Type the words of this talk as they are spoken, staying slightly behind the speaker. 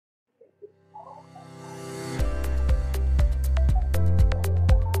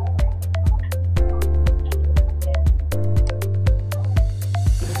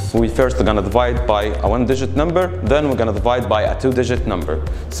we first are gonna divide by a 1-digit number, then we're gonna divide by a 2-digit number.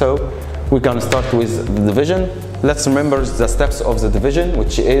 So we're gonna start with the division. Let's remember the steps of the division,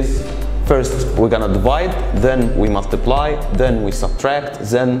 which is first we're gonna divide, then we multiply, then we subtract,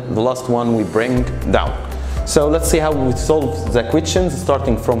 then the last one we bring down. So let's see how we solve the questions,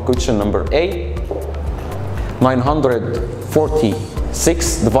 starting from question number A.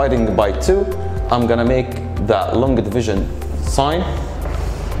 946 dividing by 2. I'm gonna make the long division sign.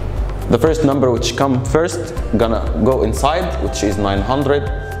 The first number which come first gonna go inside, which is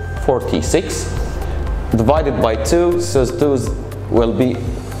 946 divided by 2, so 2's will be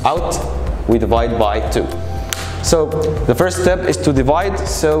out. We divide by 2. So the first step is to divide,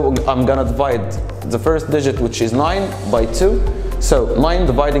 so I'm gonna divide the first digit, which is 9, by 2. So 9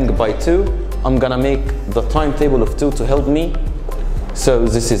 dividing by 2, I'm gonna make the timetable of 2 to help me. So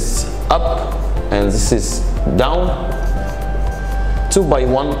this is up and this is down. 2 by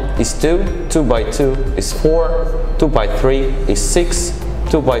 1 is 2, 2 by 2 is 4, 2 by 3 is 6,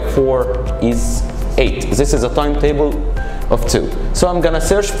 2 by 4 is 8. This is a timetable of 2. So I'm gonna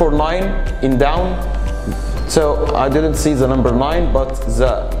search for 9 in down. So I didn't see the number 9, but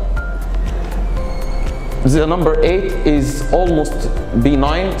the number 8 is almost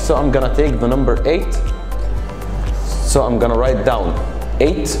B9, so I'm gonna take the number 8. So I'm gonna write down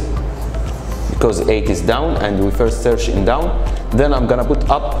 8, because 8 is down and we first search in down. Then I'm gonna put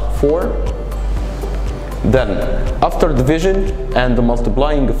up 4. Then after division and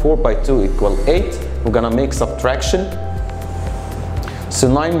multiplying 4 by 2 equal 8, we're gonna make subtraction. So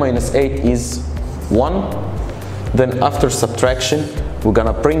 9 minus 8 is 1. Then after subtraction, we're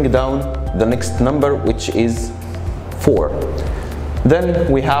gonna bring down the next number, which is 4.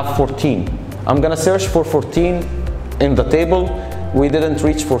 Then we have 14. I'm gonna search for 14 in the table. We didn't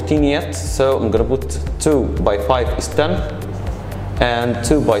reach 14 yet, so I'm gonna put 2 by 5 is 10, and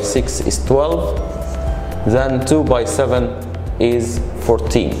 2 by 6 is 12, then 2 by 7 is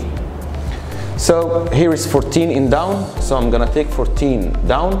 14. So here is 14 in down, so I'm gonna take 14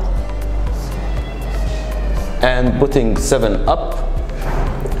 down and putting 7 up.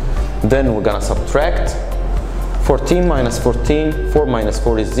 Then we're gonna subtract 14 minus 14, 4 minus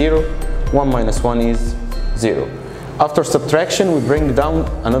 4 is 0, 1 minus 1 is 0. After subtraction, we bring down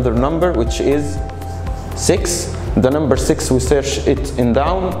another number, which is 6. The number 6, we search it in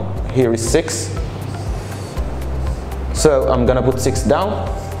down. Here is 6. So I'm gonna put 6 down.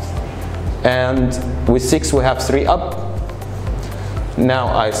 And with 6, we have 3 up.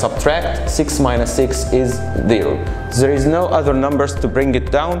 Now I subtract. 6 minus 6 is 0. There is no other numbers to bring it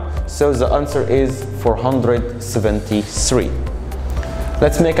down, so the answer is 473.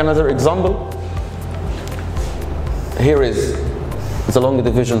 Let's make another example. Here is the long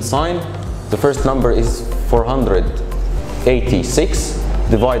division sign. The first number is 486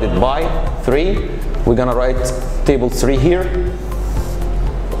 divided by 3. We're gonna write table 3 here.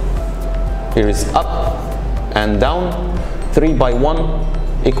 Here is up and down. 3 by 1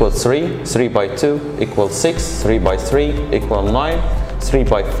 equals 3. 3 by 2 equals 6. 3 by 3 equals 9. 3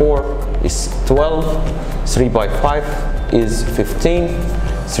 by 4 is 12. 3 by 5 is 15.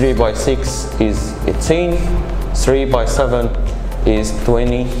 3 by 6 is 18. 3 by 7 is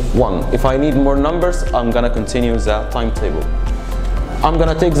 21. If I need more numbers, I'm gonna continue the timetable. I'm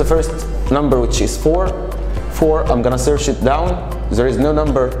gonna take the first number, which is 4. 4, I'm gonna search it down. There is no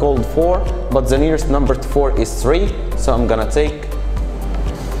number called 4, but the nearest number to 4 is 3. So I'm gonna take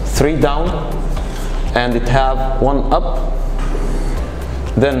 3 down and it have 1 up.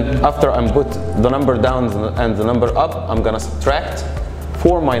 Then after I put the number down and the number up, I'm gonna subtract.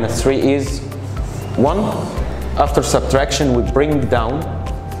 4 minus 3 is 1. After subtraction, we bring down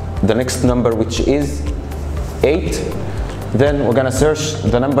the next number, which is 8. Then we're gonna search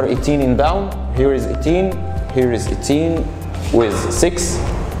the number 18 in down. Here is 18. Here is 18 with 6.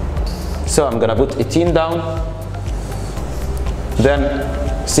 So I'm gonna put 18 down. Then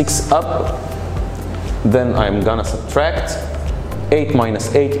 6 up. Then I'm gonna subtract. 8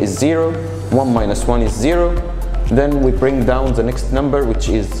 minus 8 is 0. 1 minus 1 is 0. Then we bring down the next number, which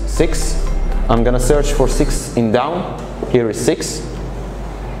is 6. I'm gonna search for 6 in down. Here is 6.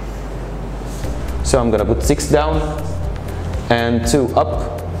 So I'm gonna put 6 down and 2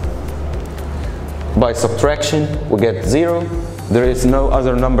 up. By subtraction, we get 0. There is no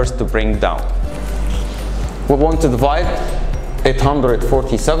other numbers to bring down. We want to divide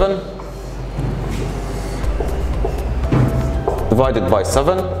 847 divided by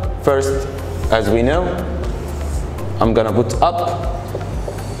 7. First, as we know, I'm gonna put up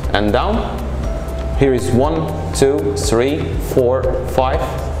and down. Here is 1, 2, 3, 4, 5.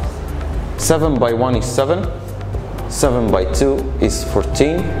 7 by 1 is 7. 7 by 2 is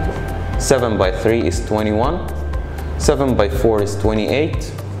 14, 7 by 3 is 21, 7 by 4 is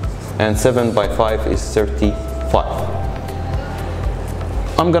 28, and 7 by 5 is 35.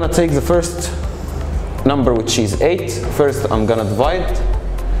 I'm gonna take the first number, which is 8. First I'm gonna divide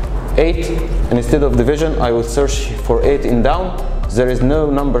 8, and instead of division I will search for 8 in down. There is no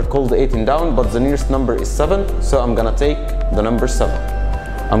number called 8 in down, but the nearest number is 7, so I'm gonna take the number 7.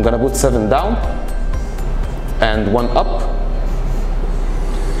 I'm gonna put 7 down and 1 up.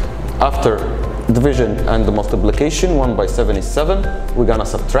 After division and the multiplication, 1 by 7 is 7. We're gonna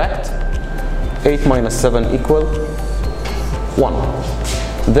subtract. 8 minus 7 equal 1.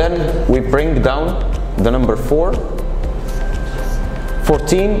 Then we bring down the number 4.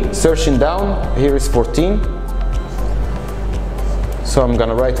 14, searching down, here is 14. So I'm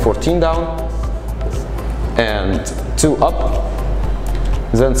gonna write 14 down and 2 up.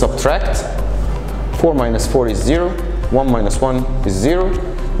 Then subtract. 4 minus 4 is 0. 1 minus 1 is 0.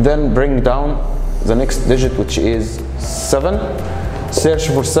 Then bring down the next digit, which is 7. Search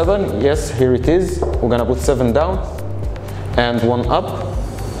for 7. Yes, here it is. We're gonna put 7 down and 1 up.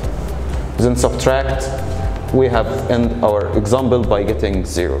 Then subtract. We have end our example by getting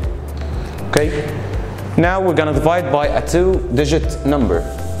 0. Okay. Now we're gonna divide by a 2-digit number.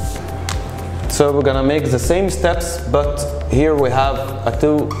 So we're gonna make the same steps, but here we have a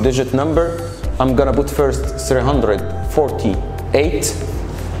 2-digit number. I'm gonna put first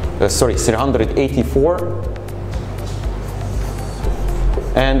 384,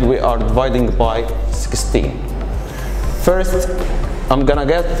 and we are dividing by 16. First, I'm gonna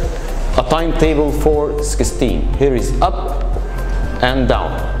get a timetable for 16. Here is up and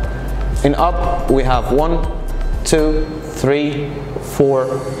down. In up, we have 1, 2, 3,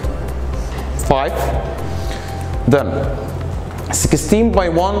 4, 5. Then 16 by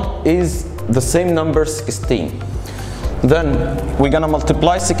 1 is the same number 16. Then we're gonna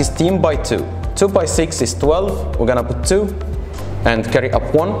multiply 16 by 2. 2 by 6 is 12. We're gonna put 2 and carry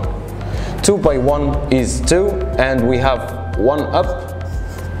up 1. 2 by 1 is 2, and we have 1 up.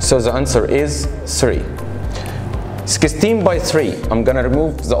 So the answer is 3. 16 by 3, I'm gonna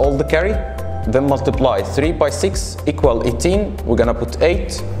remove the old carry, then multiply 3 by 6 equal 18. We're gonna put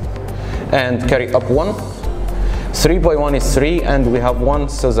 8 and carry up 1. 3 by 1 is 3, and we have 1,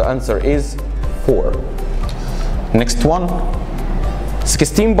 so the answer is 4. Next one,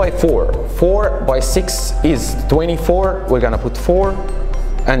 16 by 4. 4 by 6 is 24. We're gonna put 4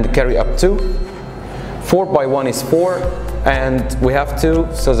 and carry up 2. 4 by 1 is 4, and we have 2,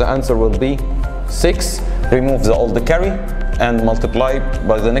 so the answer will be 6. Remove the old carry and multiply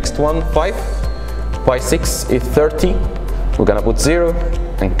by the next one, 5 by 6 is 30. We're gonna put 0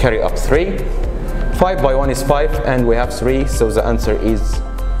 and carry up 3. 5 by 1 is 5, and we have 3, so the answer is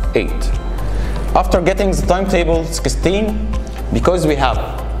 8. After getting the timetable 16, because we have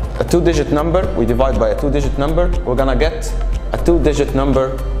a 2-digit number, we divide by a 2-digit number, we're gonna get a 2-digit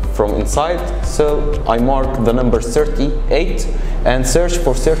number from inside. So I mark the number 38 and search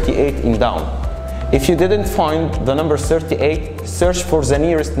for 38 in down. If you didn't find the number 38, search for the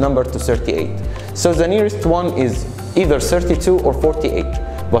nearest number to 38. So the nearest one is either 32 or 48,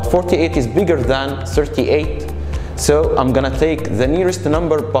 but 48 is bigger than 38. So I'm gonna take the nearest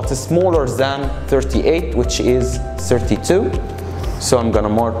number but smaller than 38, which is 32. So I'm gonna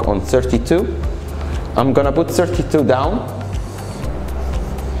mark on 32. I'm gonna put 32 down,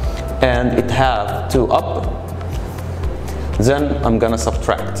 and it have 2 up. Then I'm gonna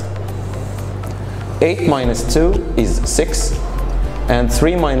subtract. 8 minus 2 is 6, and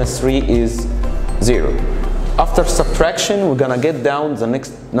 3 minus 3 is 0. After subtraction, we're gonna get down the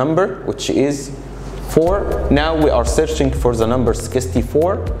next number, which is 4. Now we are searching for the number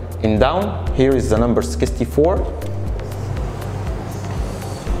 64 in down. Here is the number 64.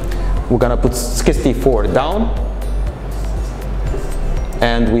 We're gonna put 64 down,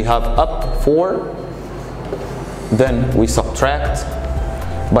 and we have up 4. Then we subtract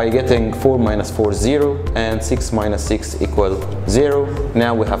by getting 4 minus 4 0, and 6 minus 6 equal 0.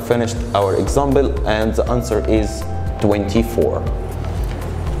 Now we have finished our example, and the answer is 24.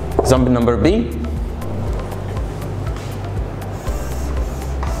 Example number B.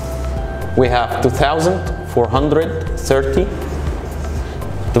 We have 2,430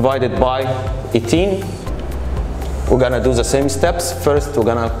 divided by 18. We're gonna do the same steps. First, we're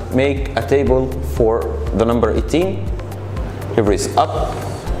gonna make a table for the number 18. Here is up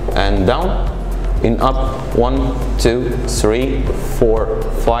and down. In up, 1, 2, 3, 4,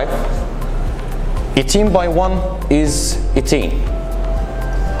 5. 18 by 1 is 18.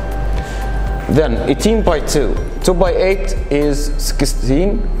 Then 18 by 2. 2 by 8 is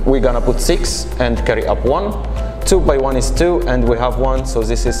 16. We're gonna put 6 and carry up 1. 2 by 1 is 2, and we have 1, so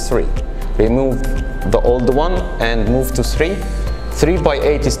this is 3. Remove the old one and move to 3. 3 by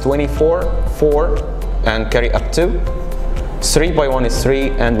 8 is 24, 4, and carry up 2. 3 by 1 is 3,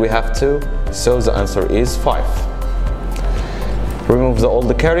 and we have 2, so the answer is 5. Remove the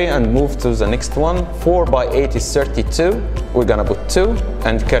old carry and move to the next one. 4 by 8 is 32, we're gonna put 2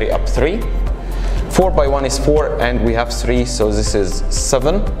 and carry up 3. 4 by 1 is 4, and we have 3, so this is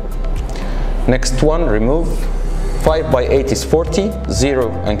 7. Next one, remove. 5 by 8 is 40,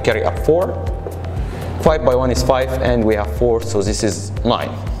 0 and carry up 4. 5 by 1 is 5, and we have 4, so this is 9.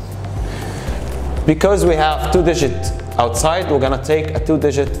 Because we have 2 digits outside, we're gonna take a 2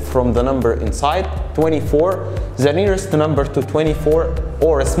 digit from the number inside. 24, the nearest number to 24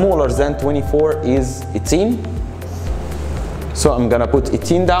 or smaller than 24 is 18. So I'm gonna put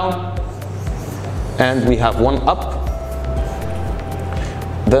 18 down, and we have 1 up.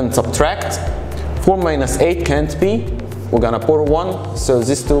 Then subtract. 4 minus 8 can't be. We're gonna put 1, so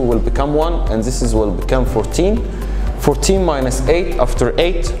this 2 will become 1, and this will become 14. 14 minus 8, after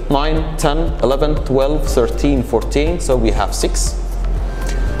 8, 9, 10, 11, 12, 13, 14, so we have 6.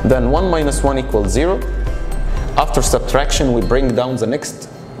 Then 1 minus 1 equals 0. After subtraction, we bring down the next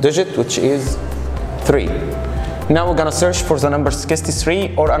digit, which is 3. Now we're gonna search for the number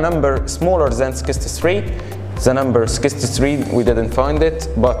 63 or a number smaller than 63. The number 63, we didn't find it,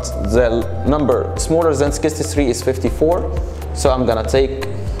 but the number smaller than 63 is 54. So I'm gonna take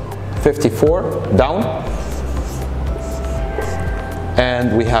 54 down,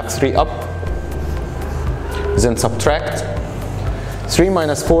 and we have 3 up. Then subtract. 3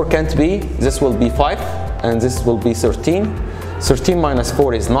 minus 4 can't be, this will be 5, and this will be 13. 13 minus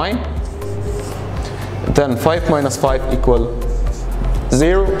 4 is 9. Then 5 minus 5 equal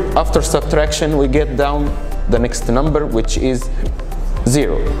 0. After subtraction, we get down the next number, which is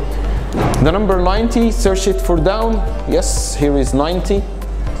 0. The number 90, search it for down. Yes, here is 90.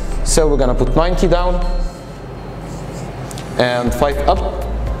 So we're gonna put 90 down, and 5 up.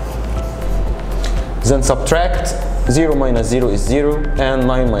 Then subtract. 0 minus 0 is 0, and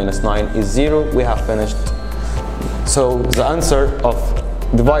 9 minus 9 is 0. We have finished. So the answer of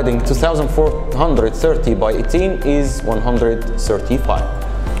dividing 2430 by 18 is 135.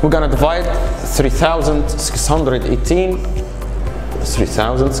 We're gonna divide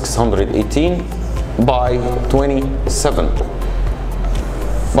 3618 by 27.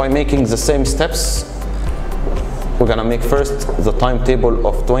 By making the same steps, we're gonna make first the timetable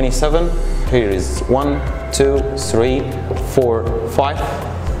of 27. Here is 1, 2, 3, 4, 5.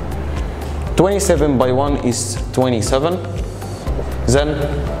 27 by 1 is 27. Then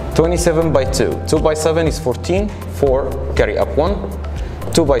 27 by 2. 2 by 7 is 14. 4, carry up 1.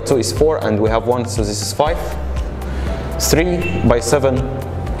 2 by 2 is 4, and we have 1, so this is 5. 3 by 7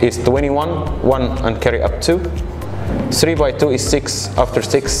 is 21. 1 and carry up 2. 3 by 2 is 6. After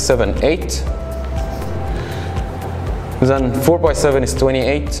 6, 7, 8. Then 4 by 7 is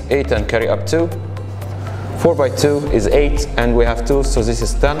 28. 8 and carry up 2. 4 by 2 is 8, and we have 2, so this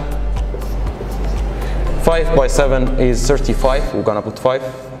is 10. 5 by 7 is 35. We're gonna put 5,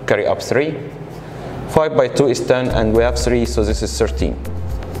 carry up 3. 5 by 2 is 10, and we have 3, so this is 13.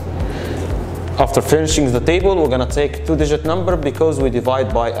 After finishing the table, we're gonna take 2-digit number because we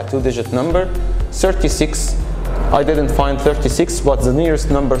divide by a 2-digit number. 36, I didn't find 36, but the nearest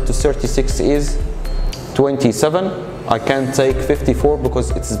number to 36 is 27. I can't take 54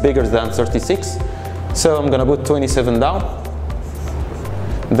 because it's bigger than 36. So I'm gonna put 27 down.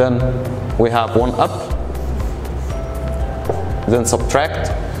 Then we have 1 up. Then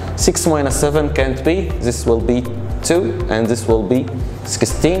subtract. 6 minus 7 can't be. This will be 2, and this will be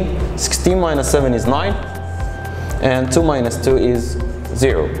 16. 16 minus 7 is 9, and 2 minus 2 is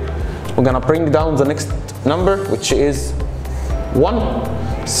 0. We're gonna bring down the next number, which is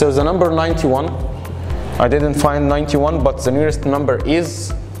 1. So the number 91, I didn't find 91, but the nearest number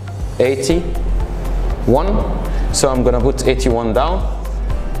is 81. So I'm gonna put 81 down,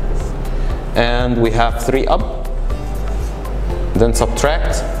 and we have 3 up. Then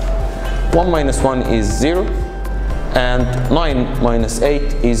subtract. 1 minus 1 is 0, and 9 minus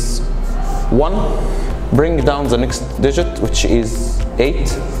 8 is 1. Bring down the next digit, which is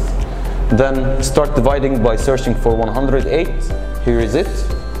 8. Then start dividing by searching for 108. Here is it.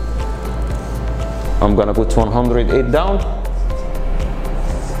 I'm gonna put 108 down,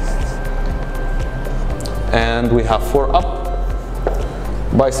 and we have 4 up.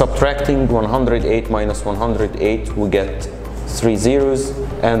 By subtracting 108 minus 108, we get 3 zeros,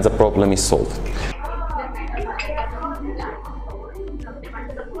 and the problem is solved.